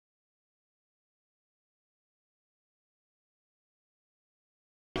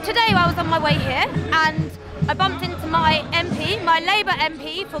Today I was on my way here and I bumped into my MP, my Labour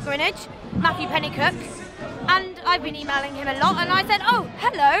MP for Greenwich, Matthew Pennycook, and I've been emailing him a lot, and I said, oh,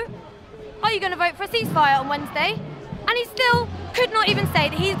 hello, are you going to vote for a ceasefire on Wednesday? And he still could not even say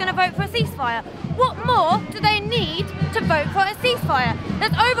that he's going to vote for a ceasefire. What more do they need to vote for a ceasefire?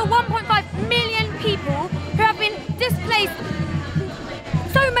 There's over 1.5 million people who have been displaced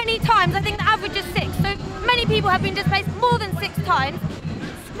so many times. I think the average is 6. So many people have been displaced more than 6 times,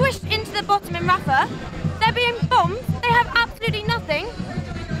 squished into the bottom in Rafah. They're being bombed. They have absolutely nothing.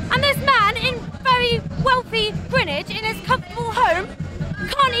 And this man in very wealthy Greenwich, in his comfortable home,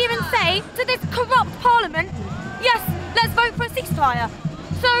 can't even say to this corrupt parliament, yes, let's vote for a ceasefire.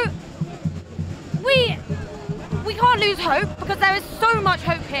 So we can't lose hope, because there is so much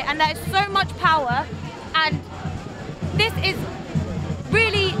hope here and there is so much power, and this is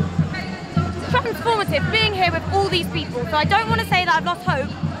really transformative being here with all these people. So I don't want to say that I've lost hope,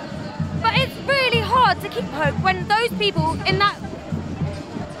 but it's really hard to keep hope when those people in that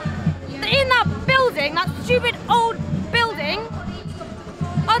building, that stupid old building,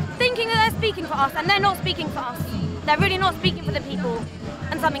 are thinking that they're speaking for us, and they're not speaking for us. They're really not speaking for the people,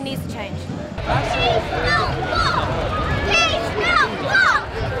 and something needs to change. Peace, no war! Peace, no war!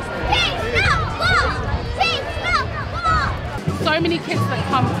 Peace, no war! Peace, no war! So many kids that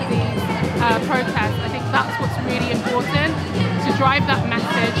come to these protests, I think that's what's really important, to drive that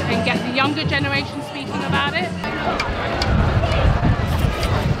message and get the younger generation speaking about it.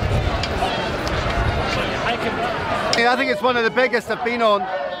 I think it's one of the biggest I've been on.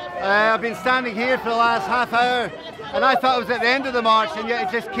 I've been standing here for the last half hour, and I thought it was at the end of the march, and yet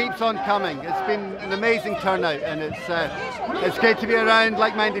it just keeps on coming. It's been an amazing turnout, and it's great to be around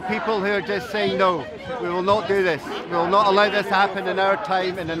like-minded people who are just saying, no, we will not do this. We will not allow this to happen in our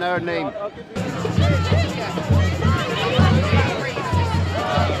time and in our name.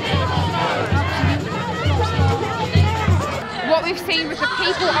 What we've seen with the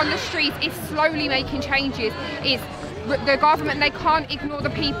people on the streets is slowly making changes. The government, they can't ignore the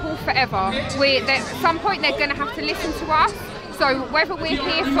people forever. At some point they're going to have to listen to us. So whether we're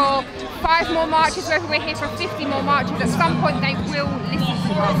here for 5 more marches, whether we're here for 50 more marches, at some point they will listen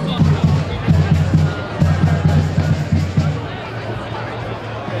to us.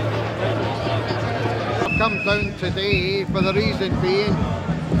 I've come down today for the reason being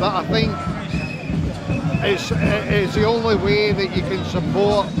that I think it's the only way that you can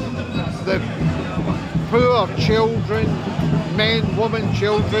support the poor children, men, women,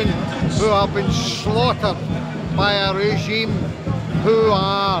 children who have been slaughtered by a regime who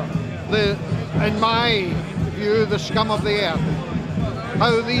are, in my view, the scum of the earth.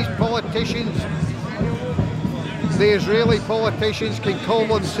 How these politicians, the Israeli politicians, can call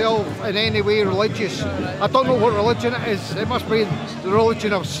themselves in any way religious. I don't know what religion it is. It must be the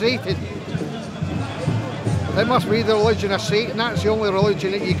religion of Satan. It must be the religion of Satan. That's the only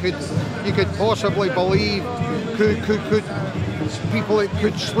religion that you could possibly believe could people that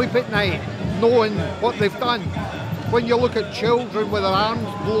could sleep at night knowing what they've done. When you look at children with their arms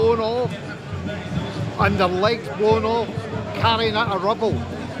blown off and their legs blown off, carrying out a rubble,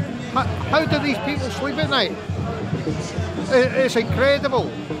 how do these people sleep at night? It's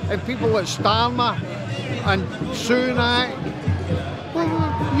incredible. And people like Starmer and Sunak,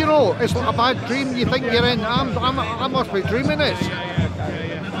 well, you know, it's like a bad dream. You think you're in. I must be dreaming this.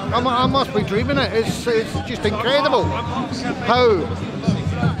 I must be dreaming it. It's just incredible how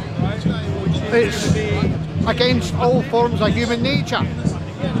it's against all forms of human nature.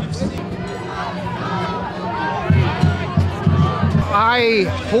 I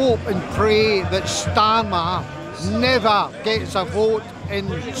hope and pray that Starmer never gets a vote in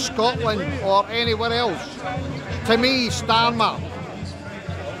Scotland or anywhere else. To me, Starmer,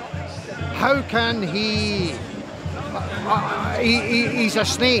 how can he? He's a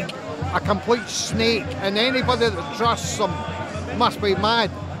snake, a complete snake, and anybody that trusts him must be mad.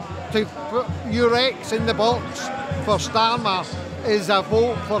 To put your X in the box for Starmer is a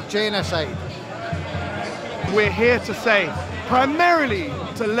vote for genocide. We're here to say, primarily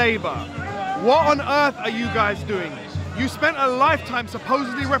to Labour, what on earth are you guys doing? You spent a lifetime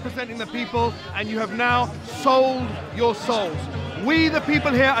supposedly representing the people, and you have now sold your souls. We, the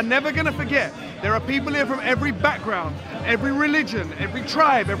people here, are never going to forget. There are people here from every background, every religion, every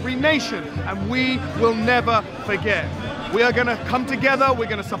tribe, every nation, and we will never forget. We are going to come together, we're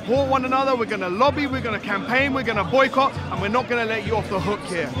going to support one another, we're going to lobby, we're going to campaign, we're going to boycott, and we're not going to let you off the hook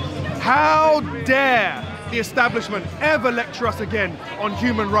here. How dare the establishment ever lecture us again on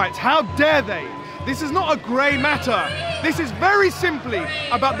human rights? How dare they? This is not a grey matter. This is very simply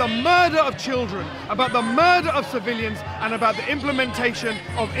about the murder of children, about the murder of civilians, and about the implementation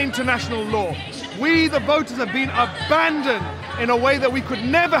of international law. We, the voters, have been abandoned in a way that we could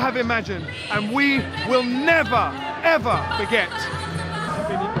never have imagined, and we will never, ever forget.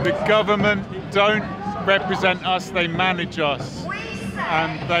 The government don't represent us, they manage us,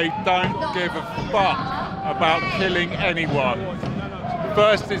 and they don't give a fuck about killing anyone.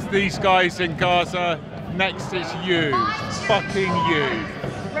 First it's these guys in Gaza, next it's you, fucking you,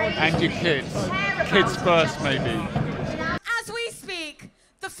 and your kids. Kids first, maybe. As we speak,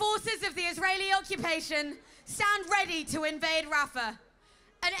 the forces of the Israeli occupation stand ready to invade Rafah,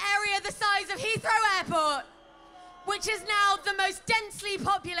 an area the size of Heathrow Airport, which is now the most densely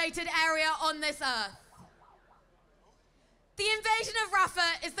populated area on this earth. The invasion of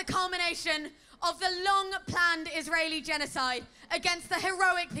Rafah is the culmination of the long-planned Israeli genocide against the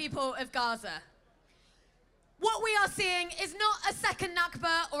heroic people of Gaza. What we are seeing is not a second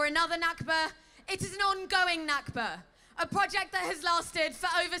Nakba or another Nakba, it is an ongoing Nakba, a project that has lasted for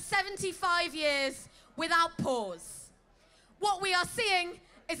over 75 years without pause. What we are seeing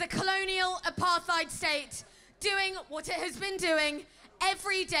is a colonial apartheid state doing what it has been doing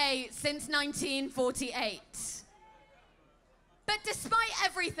every day since 1948. But despite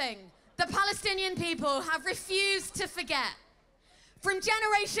everything, the Palestinian people have refused to forget. From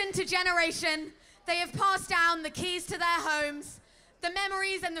generation to generation, they have passed down the keys to their homes, the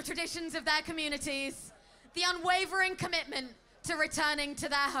memories and the traditions of their communities, the unwavering commitment to returning to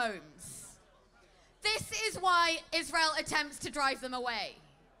their homes. This is why Israel attempts to drive them away.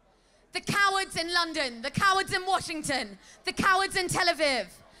 The cowards in London, the cowards in Washington, the cowards in Tel Aviv,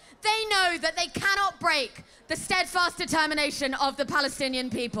 they know that they cannot break the steadfast determination of the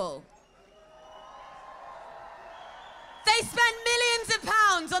Palestinian people. They spent millions of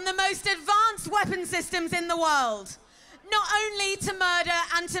pounds on the most advanced weapon systems in the world, not only to murder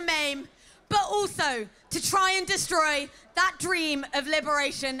and to maim, but also to try and destroy that dream of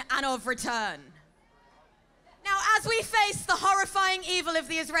liberation and of return. Now, as we face the horrifying evil of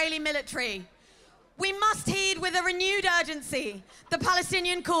the Israeli military, we must heed with a renewed urgency the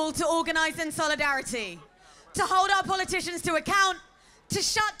Palestinian call to organize in solidarity, to hold our politicians to account, to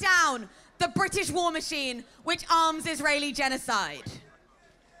shut down the British war machine which arms Israeli genocide.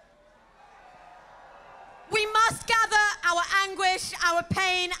 We must gather our anguish, our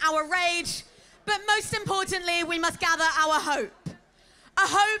pain, our rage, but most importantly, we must gather our hope. A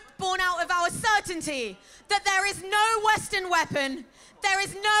hope born out of our certainty that there is no Western weapon, there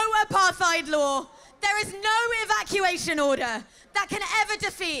is no apartheid law, there is no evacuation order that can ever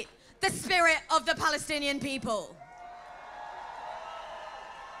defeat the spirit of the Palestinian people.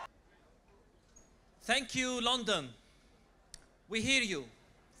 Thank you, London. We hear you.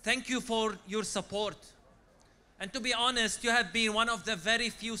 Thank you for your support. And to be honest, you have been one of the very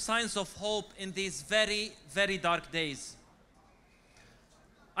few signs of hope in these very, very dark days.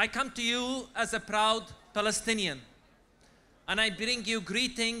 I come to you as a proud Palestinian, and I bring you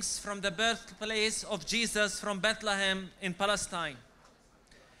greetings from the birthplace of Jesus from Bethlehem in Palestine.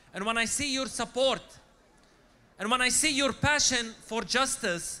 And when I see your support, and when I see your passion for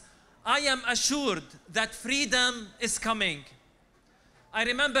justice, I am assured that freedom is coming. I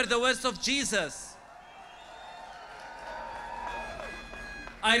remember the words of Jesus.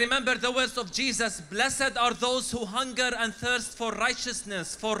 I remember the words of Jesus, blessed are those who hunger and thirst for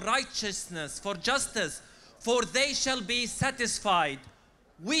righteousness, for justice, for they shall be satisfied.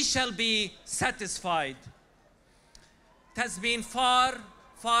 We shall be satisfied. It has been far,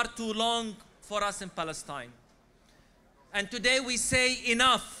 far too long for us in Palestine. And today we say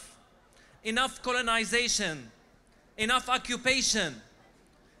enough. Enough colonization, enough occupation,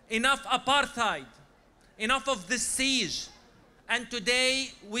 enough apartheid, enough of this siege. And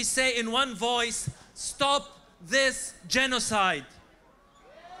today we say in one voice, stop this genocide.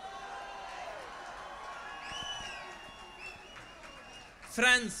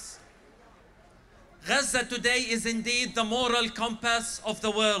 Friends, Gaza today is indeed the moral compass of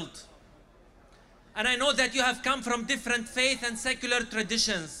the world. And I know that you have come from different faith and secular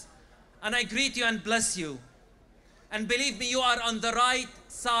traditions. And I greet you and bless you. And believe me, you are on the right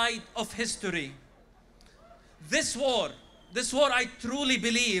side of history. This war I truly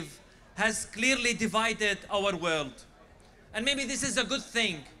believe has clearly divided our world. And maybe this is a good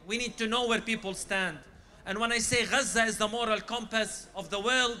thing. We need to know where people stand. And when I say Gaza is the moral compass of the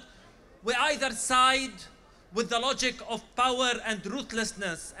world, we either side with the logic of power and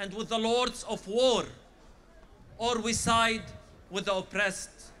ruthlessness and with the lords of war, or we side with the oppressed.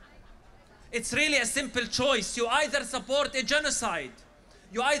 It's really a simple choice. You either support a genocide,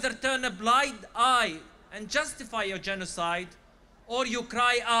 You either turn a blind eye and justify your genocide, or you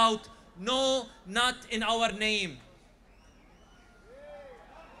cry out, no, not in our name.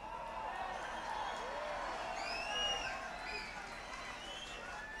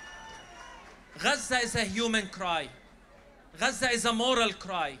 Gaza is a human cry. Gaza is a moral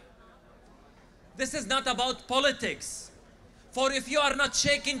cry. This is not about politics. For if you are not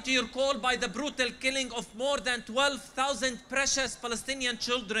shaken to your call by the brutal killing of more than 12,000 precious Palestinian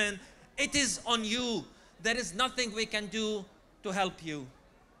children, it is on you. There is nothing we can do to help you.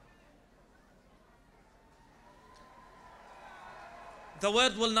 The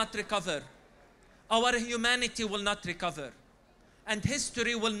world will not recover. Our humanity will not recover. And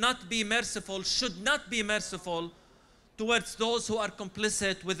history will not be merciful, should not be merciful towards those who are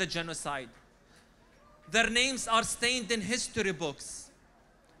complicit with the genocide. Their names are stained in history books.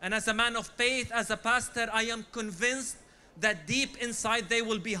 And as a man of faith, as a pastor, I am convinced that deep inside they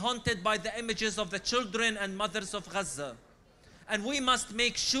will be haunted by the images of the children and mothers of Gaza. And we must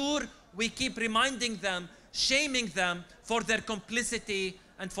make sure we keep reminding them, shaming them for their complicity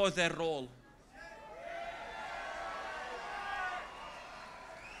and for their role.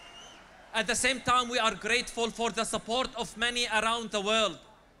 At the same time, we are grateful for the support of many around the world.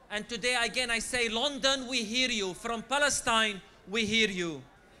 And today, again, I say, London, we hear you. From Palestine, we hear you.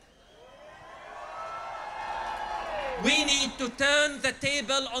 We need to turn the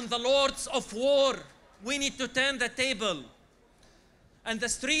table on the lords of war. We need to turn the table. And the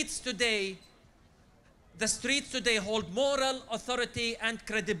streets today hold moral authority and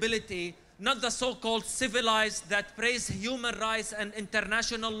credibility, not the so-called civilized that praise human rights and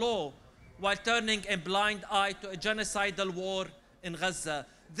international law, while turning a blind eye to a genocidal war in Gaza.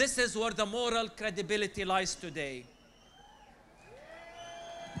 This is where the moral credibility lies today.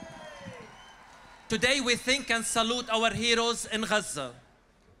 Today we think and salute our heroes in Gaza.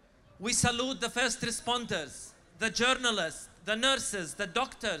 We salute the first responders, the journalists, the nurses, the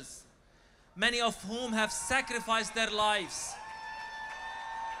doctors, many of whom have sacrificed their lives.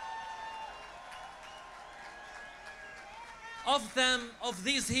 Of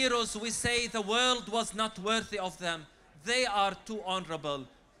these heroes, we say the world was not worthy of them. They are too honorable.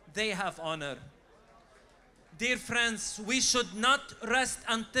 They have honor. Dear friends, we should not rest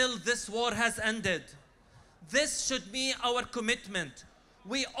until this war has ended. This should be our commitment.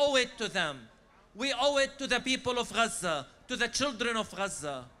 We owe it to them. We owe it to the people of Gaza, to the children of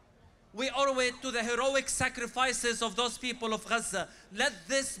Gaza. We owe it to the heroic sacrifices of those people of Gaza. Let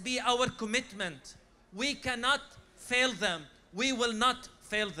this be our commitment. We cannot fail them. We will not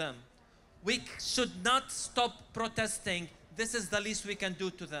fail them. We should not stop protesting. This is the least we can do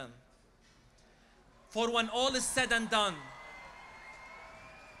to them. For when all is said and done,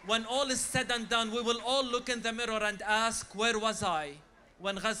 we will all look in the mirror and ask, where was I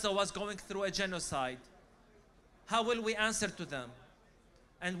when Gaza was going through a genocide? How will we answer to them?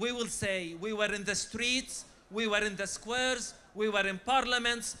 And we will say, we were in the streets, we were in the squares, we were in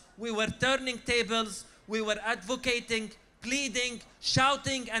parliaments, we were turning tables, we were advocating, pleading,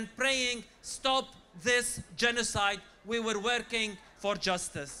 shouting and praying, stop this genocide. We were working for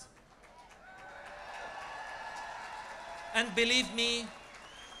justice. And believe me,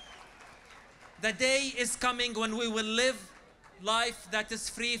 the day is coming when we will live life that is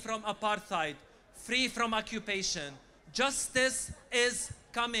free from apartheid, free from occupation. Justice is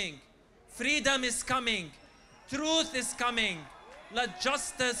coming. Freedom is coming. Truth is coming. Let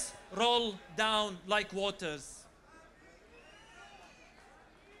justice roll down like waters.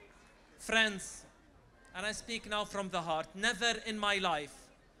 Friends, and I speak now from the heart, never in my life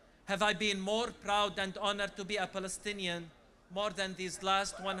have I been more proud and honored to be a Palestinian more than these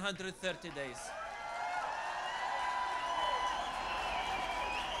last 130 days.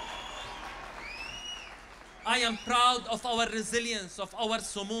 I am proud of our resilience, of our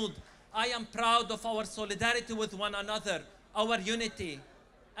sumud. I am proud of our solidarity with one another, our unity.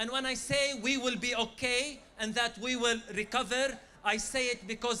 And when I say we will be okay and that we will recover, I say it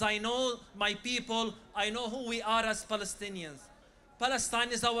because I know my people, I know who we are as Palestinians. Palestine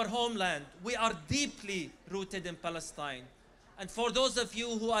is our homeland. We are deeply rooted in Palestine. And for those of you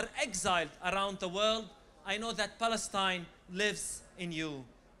who are exiled around the world, I know that Palestine lives in you.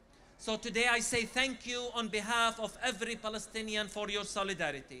 So today I say thank you on behalf of every Palestinian for your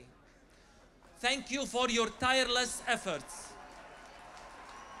solidarity. Thank you for your tireless efforts.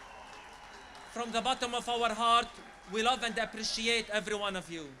 From the bottom of our heart, we love and appreciate every one of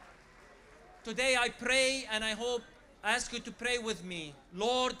you. Today I pray and I ask you to pray with me.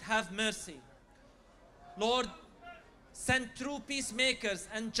 Lord, have mercy. Lord, send true peacemakers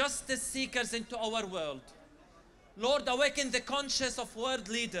and justice seekers into our world. Lord, awaken the conscience of world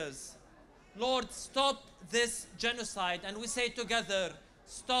leaders. Lord, stop this genocide. And we say together,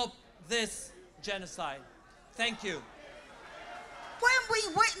 stop this genocide. Thank you. When we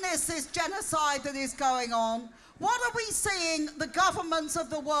witness this genocide that is going on, what are we seeing the governments of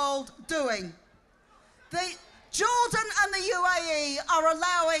the world doing? Jordan and the UAE are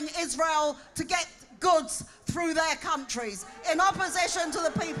allowing Israel to get goods through their countries in opposition to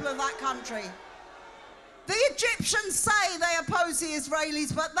the people of that country. The Egyptians say they oppose the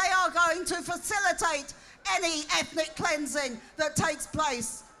Israelis, but they are going to facilitate any ethnic cleansing that takes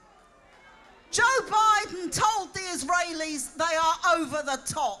place. Joe Biden told the Israelis they are over the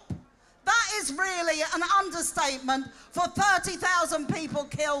top. That is really an understatement for 30,000 people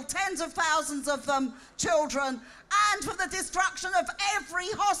killed, tens of thousands of them children, and for the destruction of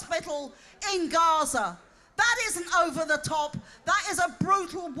every hospital in Gaza. That isn't over the top. That is a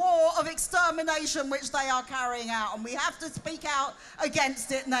brutal war of extermination which they are carrying out, and we have to speak out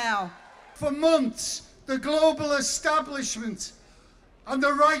against it now. For months, the global establishment and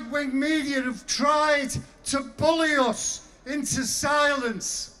the right-wing media have tried to bully us into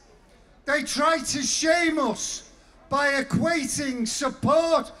silence. They try to shame us by equating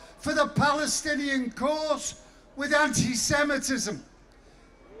support for the Palestinian cause with anti-Semitism.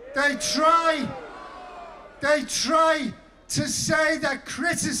 They try to say that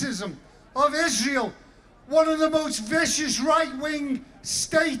criticism of Israel, one of the most vicious right-wing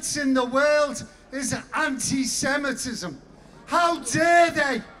states in the world, is anti-Semitism. How dare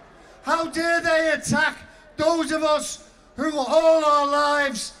they? How dare they attack those of us who all our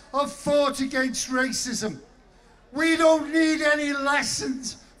lives have fought against racism? We don't need any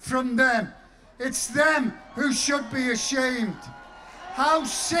lessons from them. It's them who should be ashamed. How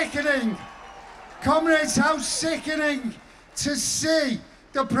sickening, comrades, how sickening to see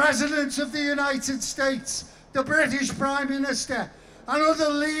the President of the United States, the British Prime Minister, and other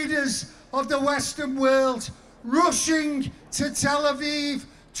leaders of the Western world rushing to Tel Aviv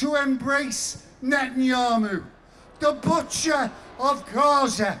to embrace Netanyahu, the butcher of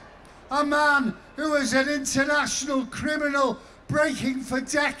Gaza, a man who is an international criminal breaking for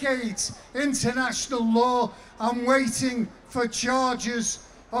decades international law and waiting for charges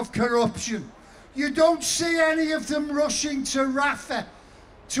of corruption. You don't see any of them rushing to Rafah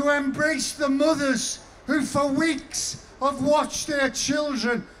to embrace the mothers who for weeks have watched their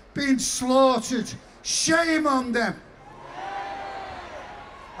children being slaughtered. Shame on them.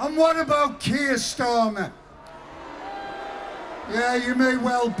 And what about Keir Starmer? Yeah, you may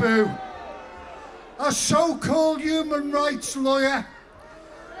well boo. A so-called human rights lawyer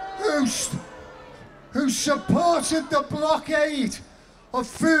who supported the blockade of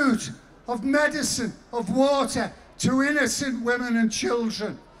food, of medicine, of water to innocent women and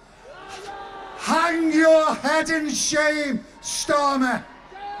children. Hang your head in shame, Starmer.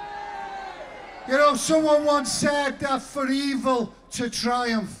 You know, someone once said that for evil to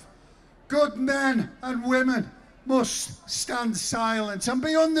triumph, good men and women must stand silent and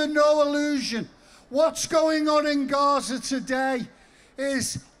be under no illusion. What's going on in Gaza today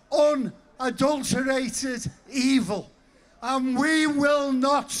is unadulterated evil, and we will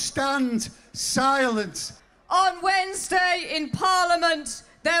not stand silent. On Wednesday in Parliament,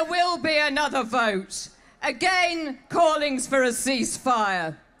 there will be another vote, again calling for a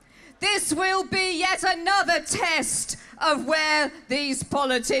ceasefire. This will be yet another test of where these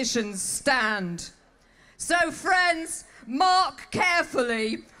politicians stand. So, friends, mark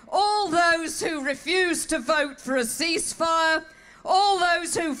carefully all those who refuse to vote for a ceasefire, all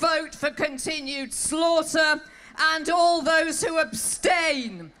those who vote for continued slaughter, and all those who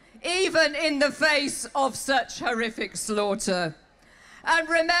abstain, even in the face of such horrific slaughter. And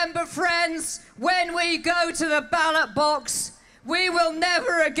remember, friends, when we go to the ballot box, we will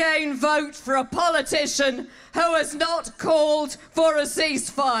never again vote for a politician who has not called for a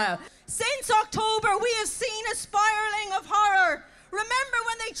ceasefire. Since October, we have seen a spiralling of horror. Remember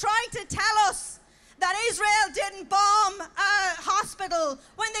when they tried to tell us that Israel didn't bomb a hospital,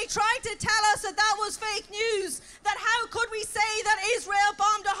 when they tried to tell us that that was fake news, that how could we say that Israel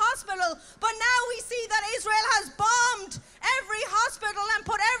bombed a hospital? But now we see that Israel has bombed every hospital and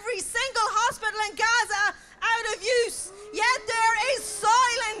put every single hospital in Gaza out of use. Yet there is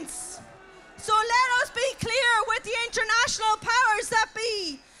silence. So let us be clear with the international powers that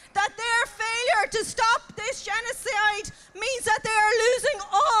be, that their failure to stop this genocide means that they are losing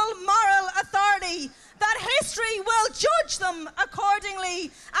all moral authority, that history will judge them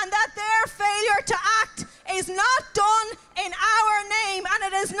accordingly, and that their failure to act is not done in our name, and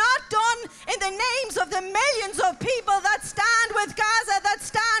it is not done in the names of the millions of people that stand with Gaza, that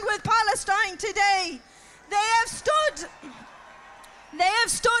stand with Palestine today. They have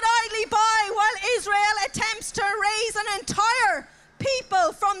stood idly by while Israel attempts to erase an entire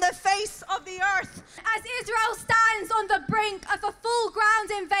people from the face of the earth. As Israel stands on the brink of a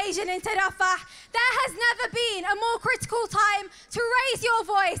full-ground invasion into Rafah, there has never been a more critical time to raise your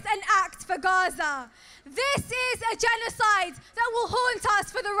voice and act for Gaza. This is a genocide that will haunt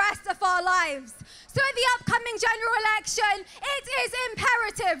us for the rest of our lives. So at the upcoming general election, it is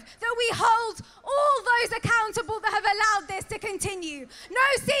imperative that we hold all those accountable that have allowed this to continue. No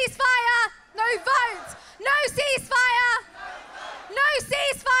ceasefire, no vote. No ceasefire, no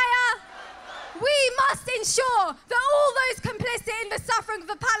ceasefire. We must ensure that all those complicit in the suffering of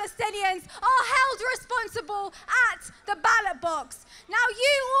the Palestinians are held responsible at the ballot box. Now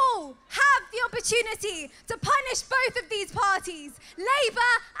you all have the opportunity to punish both of these parties,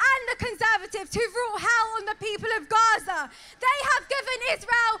 Labour and the Conservatives, who've wrought hell on the people of Gaza. They have given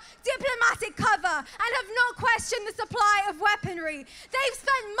Israel diplomatic cover and have not questioned the supply of weaponry. They've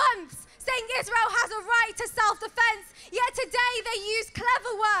spent months saying Israel has a right to self-defense, yet today they use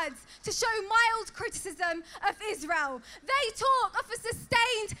clever words to show mild criticism of Israel. They talk of a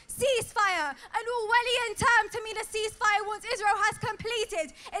sustained ceasefire, an Orwellian term to mean a ceasefire once Israel has completed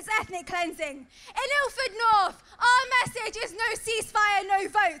its ethnic cleansing. In Ilford North, our message is no ceasefire, no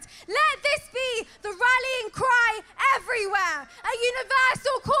vote. Let this be the rallying cry everywhere, a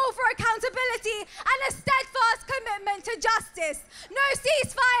universal call for accountability and a steadfast commitment to justice. No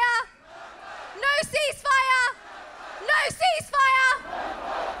ceasefire, no ceasefire, no ceasefire.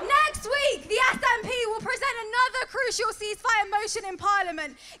 Next week, the SNP will present another crucial ceasefire motion in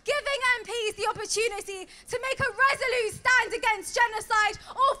Parliament, giving MPs the opportunity to make a resolute stand against genocide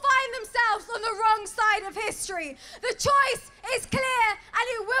or find themselves on the wrong side of history. The choice is clear and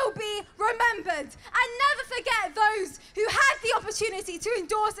it will be remembered. And never forget those who had the opportunity to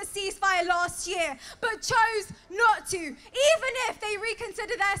endorse a ceasefire last year but chose not to, even if they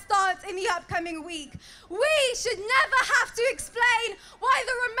reconsider their stance in the upcoming week. We should never have to explain why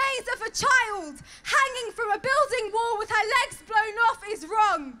the remains of a child hanging from a building wall with her legs blown off is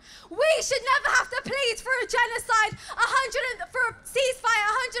wrong. We should never have to plead for a genocide, for a ceasefire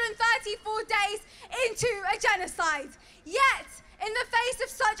 134 days into a genocide. Yet, in the face of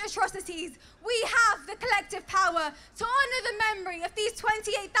such atrocities, we have the collective power to honour the memory of these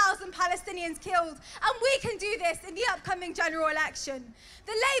 28,000 Palestinians killed, and we can do this in the upcoming general election.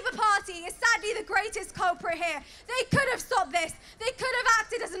 The Labour Party is sadly the greatest culprit here. They could have stopped this. They could have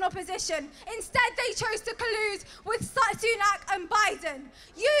acted as an opposition. Instead, they chose to collude with Sunak and Biden.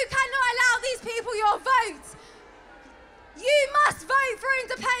 You cannot allow these people your vote. You must vote for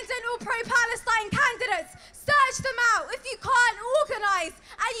independent or pro-Palestine candidates. Search them out. If you can't organise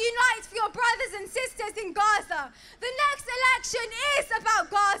and unite for your brothers and sisters in Gaza. The next election is about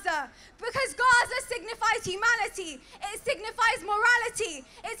Gaza because Gaza signifies humanity. It signifies morality.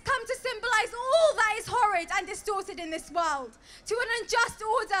 It's come to symbolise all that is horrid and distorted in this world, to an unjust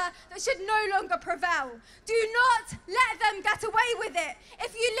order that should no longer prevail. Do not let them get away with it.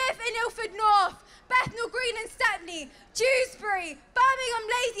 If you live in Ilford North, Bethnal Green and Stepney, Dewsbury, Birmingham,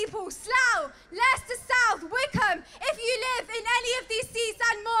 Ladypool, Slough, Leicester South, Wickham, if you live in any of these seats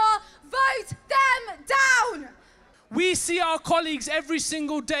and more, vote them down. We see our colleagues every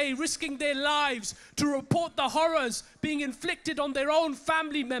single day risking their lives to report the horrors being inflicted on their own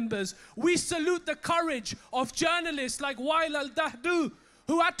family members. We salute the courage of journalists like Wael al-Dahdu,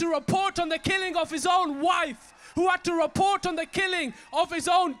 who had to report on the killing of his own wife, who had to report on the killing of his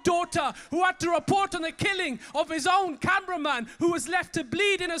own daughter, who had to report on the killing of his own cameraman, who was left to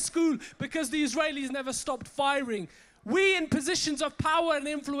bleed in a school because the Israelis never stopped firing. We in positions of power and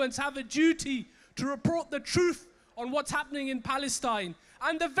influence have a duty to report the truth on what's happening in Palestine.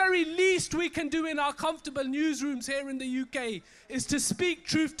 And the very least we can do in our comfortable newsrooms here in the UK is to speak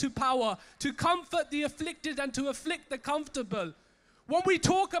truth to power, to comfort the afflicted and to afflict the comfortable. When we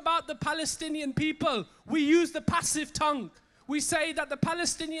talk about the Palestinian people, we use the passive tongue. We say that the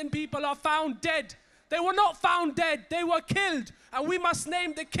Palestinian people are found dead. They were not found dead, they were killed. And we must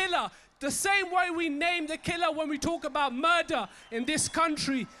name the killer the same way we name the killer when we talk about murder in this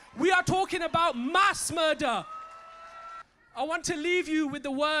country. We are talking about mass murder. I want to leave you with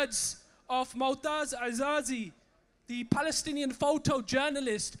the words of Munther Azazi, the Palestinian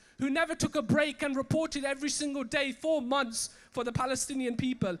photojournalist who never took a break and reported every single day, 4 months, for the Palestinian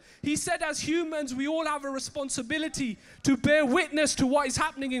people. He said, as humans, we all have a responsibility to bear witness to what is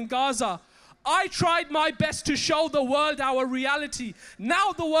happening in Gaza. I tried my best to show the world our reality.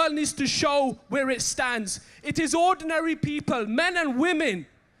 Now the world needs to show where it stands. It is ordinary people, men and women,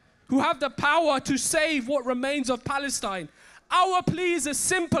 who have the power to save what remains of Palestine. Our plea is a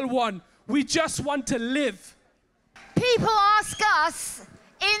simple one. We just want to live. People ask us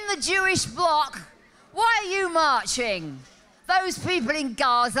in the Jewish bloc, why are you marching? Those people in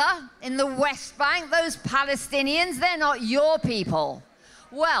Gaza, in the West Bank, those Palestinians, they're not your people.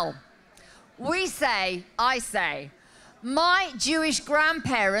 Well, I say, my Jewish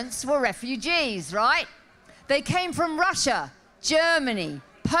grandparents were refugees, right? They came from Russia, Germany,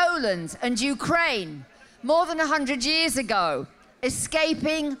 Poland, and Ukraine more than 100 years ago,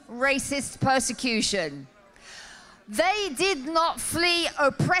 escaping racist persecution. They did not flee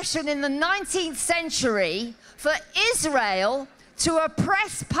oppression in the 19th century for Israel to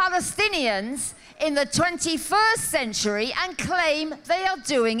oppress Palestinians in the 21st century and claim they are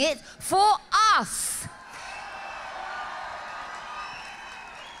doing it for us.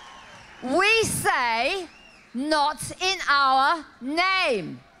 We say, not in our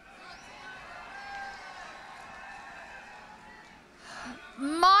name.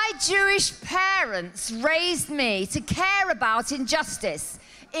 My Jewish parents raised me to care about injustice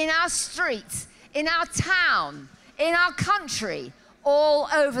in our streets, in our town, in our country, all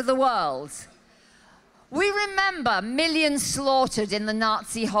over the world. We remember millions slaughtered in the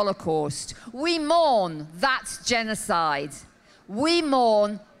Nazi Holocaust. We mourn that genocide. We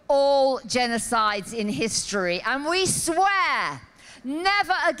mourn all genocides in history, and we swear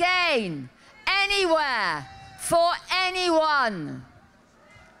never again, anywhere, for anyone.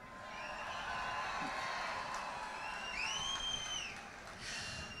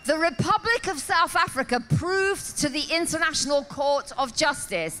 The Republic of South Africa proved to the International Court of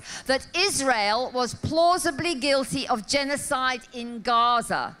Justice that Israel was plausibly guilty of genocide in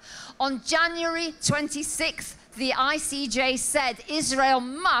Gaza. On January 26th, the ICJ said Israel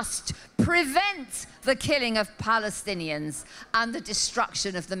must prevent the killing of Palestinians and the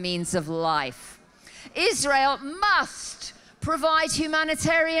destruction of the means of life. Israel must provide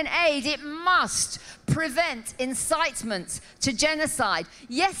humanitarian aid. It must prevent incitement to genocide.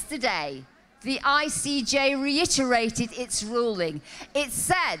 Yesterday, the ICJ reiterated its ruling. It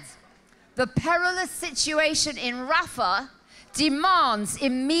said the perilous situation in Rafah demands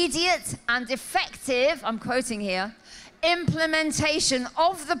immediate and effective, I'm quoting here, implementation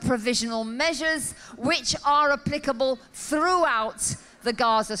of the provisional measures which are applicable throughout the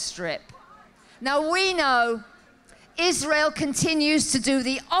Gaza Strip. Now we know Israel continues to do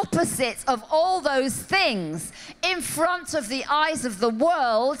the opposite of all those things in front of the eyes of the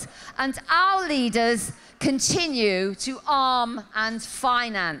world, and our leaders continue to arm and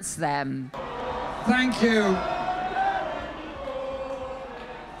finance them. Thank you.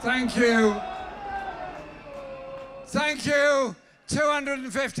 Thank you. Thank you.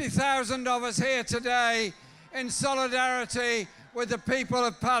 250,000 of us here today in solidarity with the people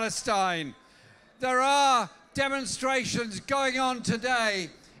of Palestine. There are demonstrations going on today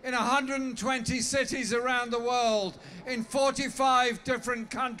in 120 cities around the world, in 45 different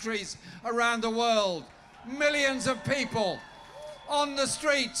countries around the world. Millions of people on the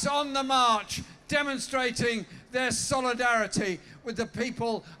streets, on the march, demonstrating their solidarity with the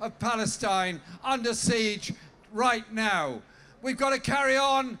people of Palestine under siege right now. We've got to carry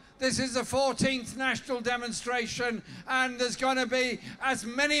on. This is the 14th national demonstration, and there's going to be as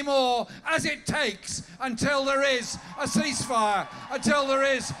many more as it takes until there is a ceasefire, until there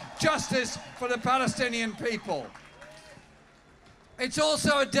is justice for the Palestinian people. It's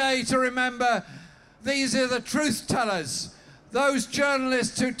also a day to remember these are the truth tellers, those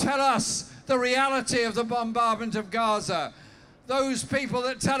journalists who tell us the reality of the bombardment of Gaza, those people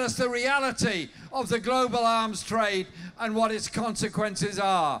that tell us the reality of the global arms trade and what its consequences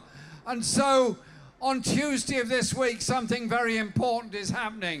are. And so, on Tuesday of this week, something very important is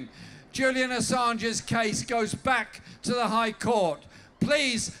happening. Julian Assange's case goes back to the High Court.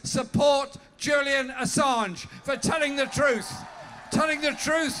 Please support Julian Assange for telling the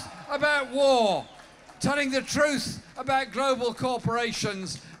truth about war, telling the truth about global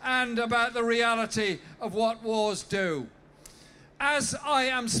corporations and about the reality of what wars do. As I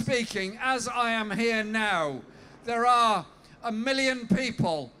am speaking, as I am here now, there are 1 million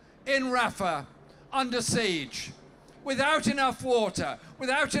people in Rafah under siege, without enough water,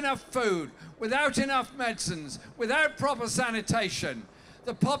 without enough food, without enough medicines, without proper sanitation.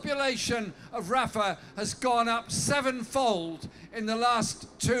 The population of Rafah has gone up 7-fold in the last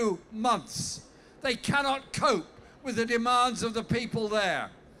 2 months. They cannot cope with the demands of the people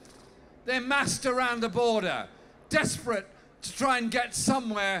there. They're massed around the border, desperate to try and get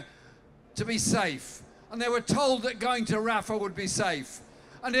somewhere to be safe. And they were told that going to Rafah would be safe.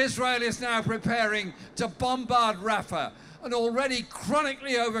 And Israel is now preparing to bombard Rafah, an already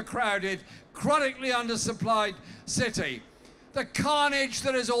chronically overcrowded, chronically undersupplied city. The carnage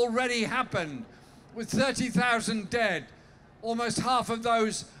that has already happened, with 30,000 dead, almost half of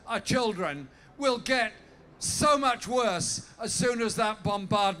those are children, will get so much worse as soon as that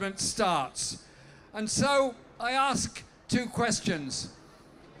bombardment starts. And so I ask two questions.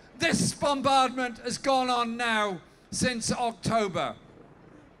 This bombardment has gone on now since October.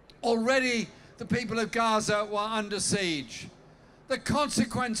 Already the people of Gaza were under siege. The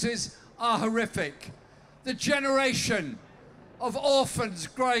consequences are horrific. The generation of orphans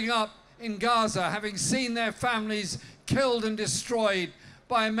growing up in Gaza, having seen their families killed and destroyed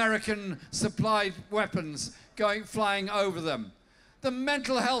by American-supplied weapons flying over them. The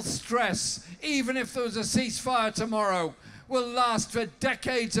mental health stress, even if there was a ceasefire tomorrow, will last for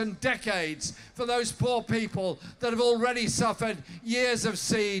decades and decades for those poor people that have already suffered years of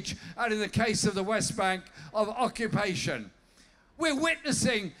siege, and in the case of the West Bank, of occupation. We're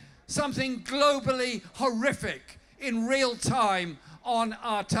witnessing something globally horrific in real time on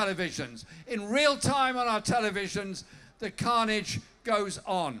our televisions. In real time on our televisions, the carnage goes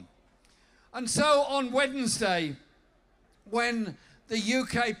on. And so on Wednesday, when the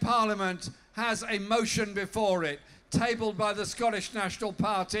UK Parliament has a motion before it, tabled by the Scottish National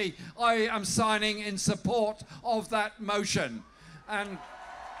Party, I am signing in support of that motion. And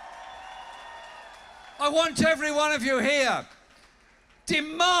I want every one of you here,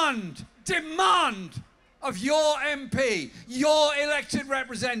 demand of your MP, your elected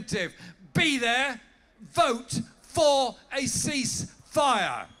representative, be there, vote for a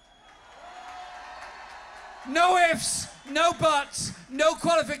ceasefire. No ifs, no buts, no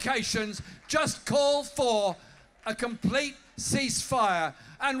qualifications, just call for a complete ceasefire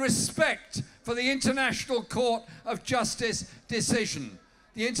and respect for the International Court of Justice decision.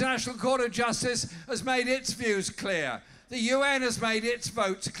 The International Court of Justice has made its views clear. The UN has made its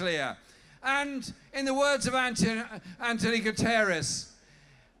votes clear. And in the words of Anthony Guterres,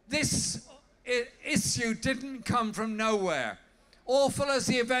 this issue didn't come from nowhere. Awful as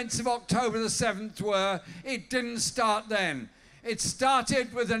the events of October the 7th were, it didn't start then. It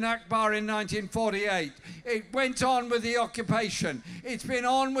started with the Nakba in 1948. It went on with the occupation. It's been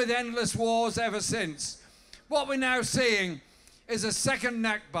on with endless wars ever since. What we're now seeing is a second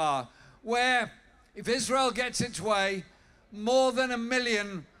Nakba, where if Israel gets its way, more than 1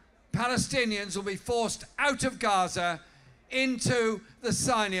 million Palestinians will be forced out of Gaza into the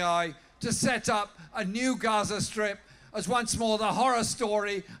Sinai to set up a new Gaza Strip, as once more the horror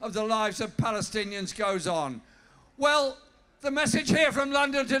story of the lives of Palestinians goes on. Well, the message here from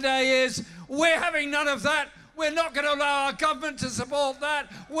London today is we're having none of that. We're not going to allow our government to support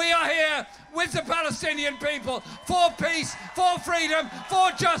that. We are here with the Palestinian people for peace, for freedom,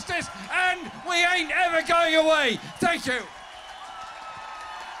 for justice, and we ain't ever going away. Thank you.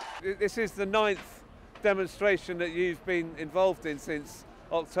 This is the 9th demonstration that you've been involved in since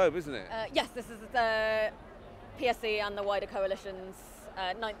October, isn't it? Yes, this is the PSC and the wider coalition's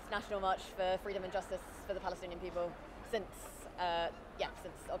 9th National March for Freedom and Justice for the Palestinian people since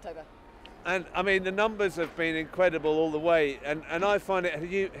October. And I mean, the numbers have been incredible all the way, and I find it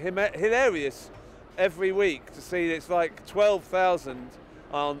hilarious every week to see it's like 12,000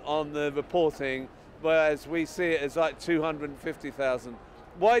 on the reporting, whereas we see it as like 250,000.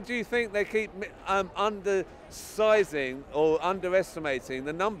 Why do you think they keep undersizing or underestimating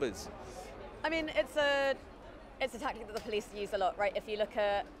the numbers? I mean, it's a tactic that the police use a lot, right? If you look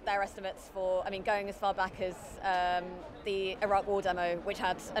at their estimates for, going as far back as the Iraq War demo, which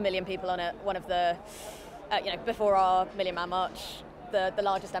had 1 million people on it, one of the, before our Million Man March, the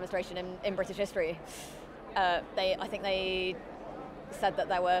largest demonstration in British history. I think they said that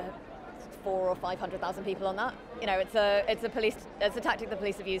there were 400,000 or 500,000 people on that. It's a tactic the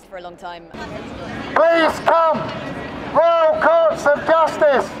police have used for a long time. Please come, Royal Courts of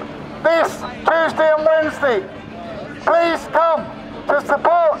Justice, this Tuesday and Wednesday. Please come to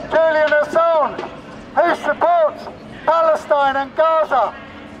support Julian Assange, who supports Palestine and Gaza.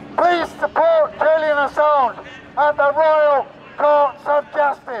 Please support Julian Assange at the Royal Courts of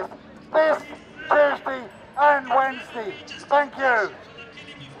Justice this Tuesday and Wednesday. Thank you.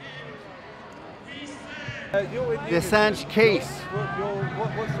 The Assange case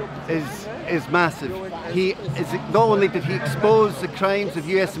is massive. Not only did he expose the crimes of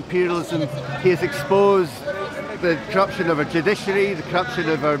US imperialism, he has exposed the corruption of our judiciary, the corruption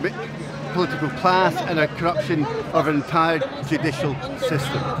of our political class, and our corruption of our entire judicial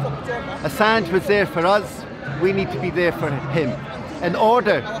system. Assange was there for us, we need to be there for him. In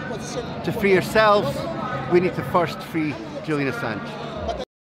order to free ourselves, we need to first free Julian Assange.